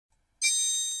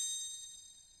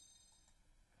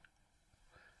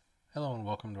Hello and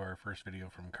welcome to our first video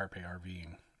from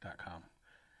RV'ing.com.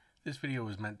 This video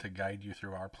is meant to guide you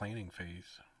through our planning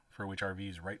phase for which RV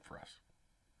is right for us.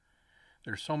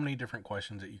 There's so many different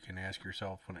questions that you can ask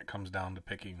yourself when it comes down to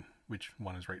picking which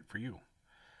one is right for you.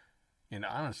 And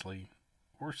honestly,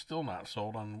 we're still not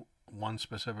sold on one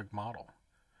specific model.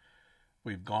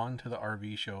 We've gone to the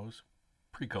RV shows,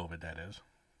 pre-COVID that is,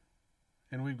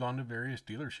 and we've gone to various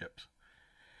dealerships.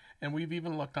 And we've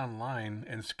even looked online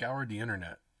and scoured the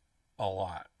internet a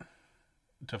lot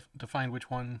to find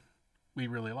which one we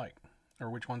really like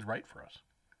or which one's right for us.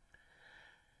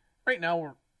 Right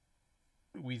now,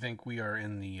 we think we are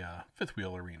in the fifth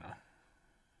wheel arena,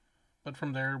 but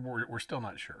from there, we're still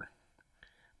not sure.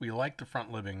 We like the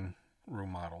front living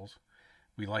room models,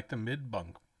 we like the mid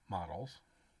bunk models,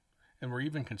 and we're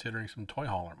even considering some toy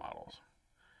hauler models.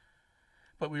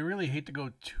 But we really hate to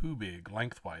go too big,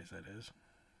 lengthwise that is.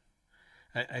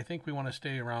 I think we want to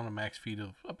stay around a max feet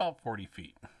of about 40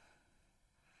 feet.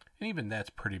 And even that's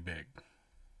pretty big.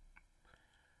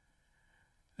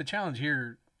 The challenge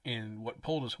here and what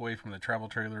pulled us away from the travel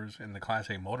trailers and the Class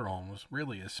A motorhomes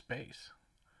really is space.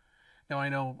 Now I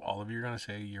know all of you are going to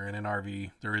say you're in an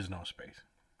RV, there is no space.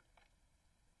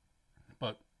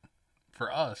 But for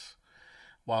us,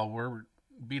 while we're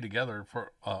be together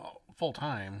for full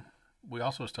time, we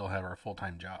also still have our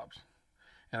full-time jobs.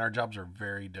 And our jobs are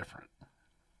very different.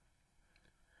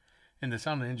 In the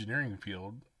sound and engineering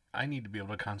field, I need to be able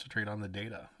to concentrate on the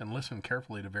data and listen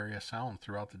carefully to various sounds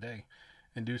throughout the day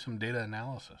and do some data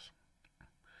analysis.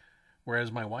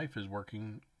 Whereas my wife is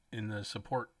working in the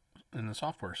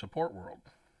software support world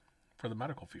for the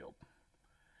medical field.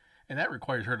 And that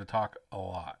requires her to talk a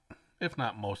lot, if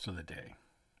not most of the day.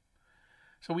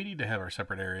 So we need to have our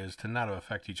separate areas to not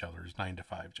affect each other's 9 to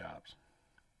 5 jobs.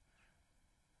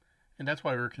 And that's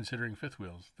why we're considering fifth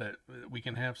wheels, that we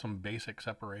can have some basic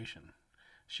separation.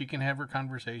 She can have her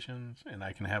conversations, and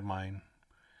I can have mine.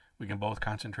 We can both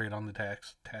concentrate on the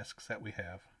tasks that we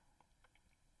have.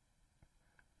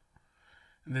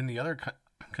 And then the other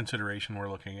consideration we're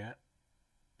looking at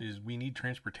is we need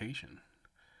transportation.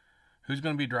 Who's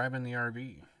going to be driving the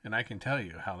RV? And I can tell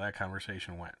you how that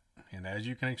conversation went. And as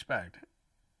you can expect,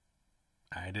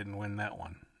 I didn't win that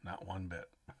one, not one bit.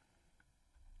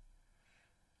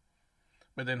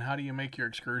 But then how do you make your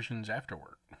excursions after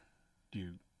work?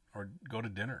 Or go to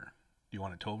dinner? Do you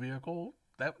want a tow vehicle?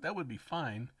 That would be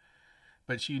fine,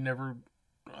 but she never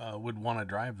would want to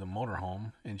drive the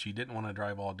motorhome, and she didn't want to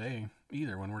drive all day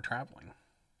either when we're traveling.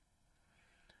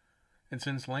 And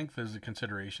since length is a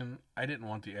consideration, I didn't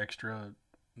want the extra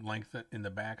length in the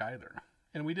back either.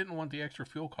 And we didn't want the extra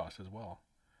fuel costs as well.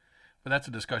 But that's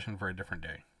a discussion for a different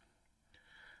day.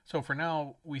 So for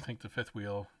now, we think the fifth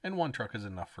wheel and one truck is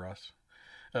enough for us.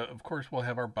 Of course, we'll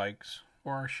have our bikes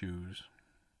or our shoes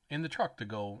in the truck to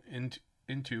go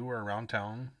into or around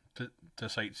town to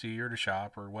sightsee or to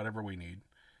shop or whatever we need.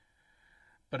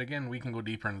 But again, we can go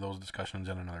deeper into those discussions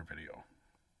in another video.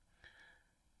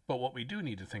 But what we do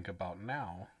need to think about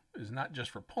now is not just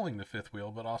for pulling the fifth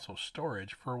wheel, but also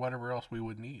storage for whatever else we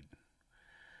would need.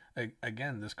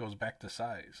 Again, this goes back to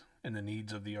size and the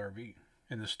needs of the RV.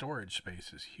 And the storage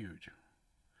space is huge.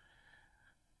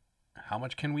 How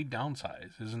much can we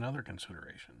downsize is another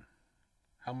consideration.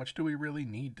 How much do we really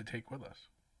need to take with us?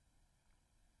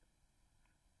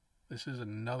 This is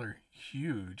another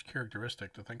huge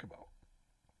characteristic to think about.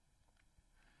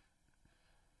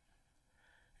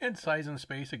 And size and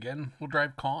space, again, will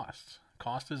drive costs.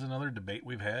 Cost is another debate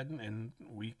we've had and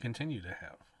we continue to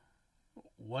have.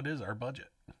 What is our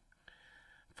budget?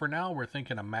 For now, we're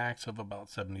thinking a max of about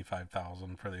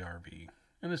 $75,000 for the RV,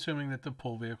 and assuming that the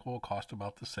pull vehicle will cost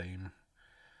about the same.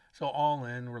 So all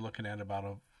in, we're looking at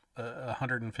about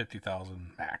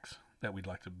 $150,000 max that we'd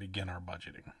like to begin our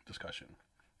budgeting discussion.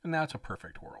 And that's a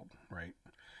perfect world, right?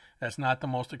 That's not the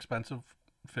most expensive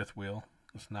fifth wheel.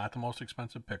 It's not the most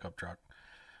expensive pickup truck,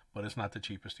 but it's not the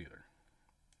cheapest either.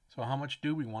 So how much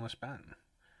do we want to spend?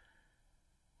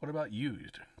 What about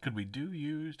used? Could we do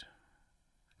used?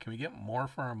 Can we get more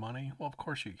for our money? Well, of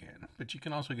course you can, but you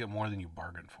can also get more than you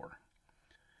bargained for.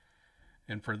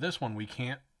 And for this one, we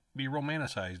can't be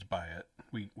romanticized by it.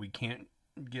 We can't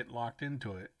get locked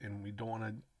into it, and we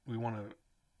don't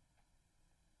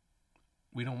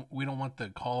want the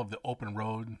call of the open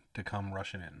road to come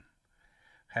rushing in.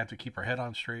 Have to keep our head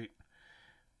on straight.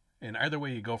 And either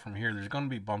way you go from here, there's going to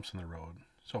be bumps in the road.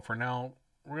 So for now,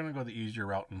 we're going to go the easier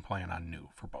route and plan on new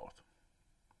for both.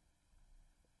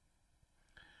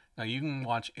 Now you can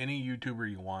watch any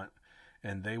YouTuber you want,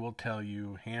 and they will tell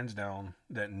you hands down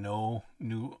that no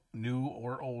new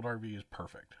or old RV is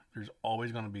perfect. There's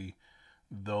always going to be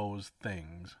those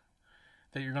things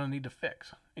that you're going to need to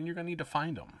fix, and you're going to need to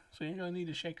find them. So you're going to need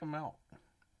to shake them out.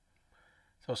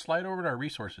 So slide over to our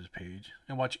resources page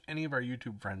and watch any of our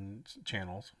YouTube friends'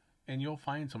 channels, and you'll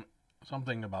find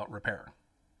something about repair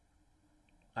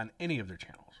on any of their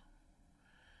channels,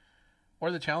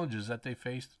 or the challenges that they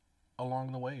faced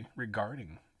along the way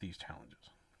regarding these challenges.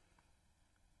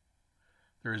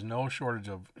 There is no shortage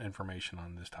of information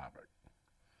on this topic.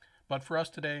 But for us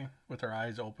today, with our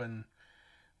eyes open,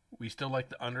 we still like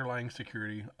the underlying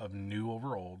security of new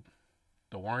over old.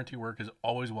 The warranty work is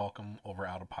always welcome over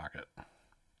out of pocket.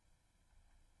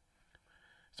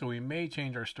 So we may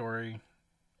change our story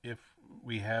if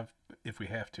we have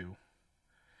to.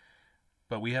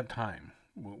 But we have time.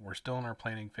 We're still in our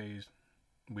planning phase.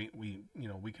 We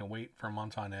can wait for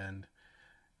months on end.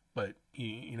 But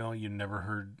you never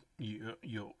heard,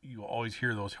 you always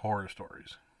hear those horror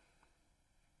stories.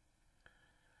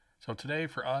 So today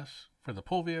for us, for the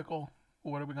pool vehicle,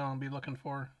 what are we going to be looking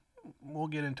for? We'll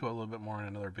get into it a little bit more in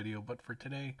another video, but for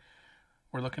today,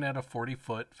 we're looking at a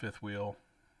 40-foot fifth wheel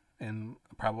and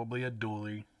probably a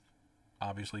dually,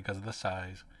 obviously because of the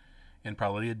size, and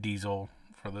probably a diesel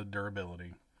for the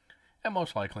durability. And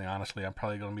most likely, honestly, I'm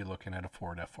probably going to be looking at a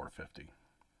Ford F450.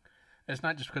 It's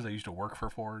not just because I used to work for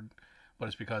Ford, but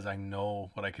it's because I know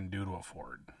what I can do to a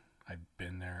Ford. I've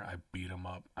been there. I beat them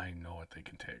up. I know what they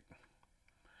can take.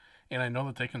 And I know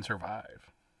that they can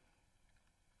survive.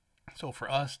 So for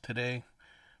us today,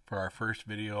 for our first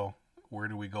video, where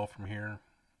do we go from here?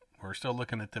 We're still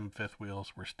looking at them fifth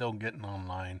wheels. We're still getting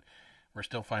online. We're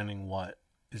still finding what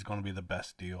is going to be the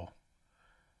best deal.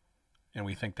 And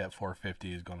we think that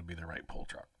 450 is going to be the right pull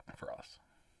truck for us.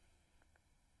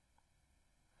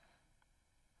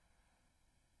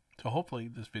 So hopefully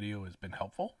this video has been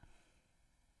helpful.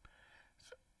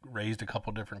 It's raised a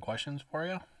couple different questions for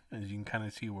you, as you can kind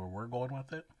of see where we're going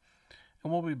with it.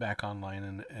 And we'll be back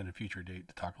online at a future date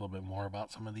to talk a little bit more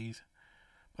about some of these.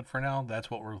 But for now,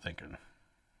 that's what we're thinking.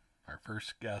 Our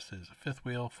first guess is a fifth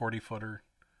wheel, 40-footer,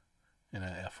 and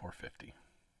an F450.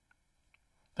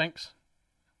 Thanks.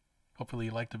 Hopefully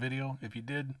you liked the video. If you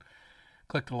did,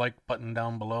 click the like button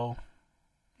down below.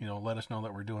 Let us know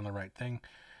that we're doing the right thing.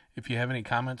 If you have any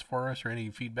comments for us or any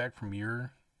feedback from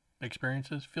your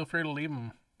experiences, feel free to leave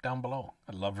them down below.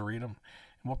 I'd love to read them.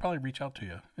 And we'll probably reach out to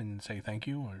you and say thank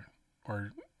you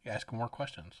or ask more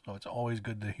questions. So it's always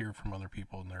good to hear from other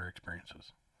people and their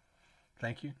experiences.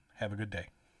 Thank you. Have a good day.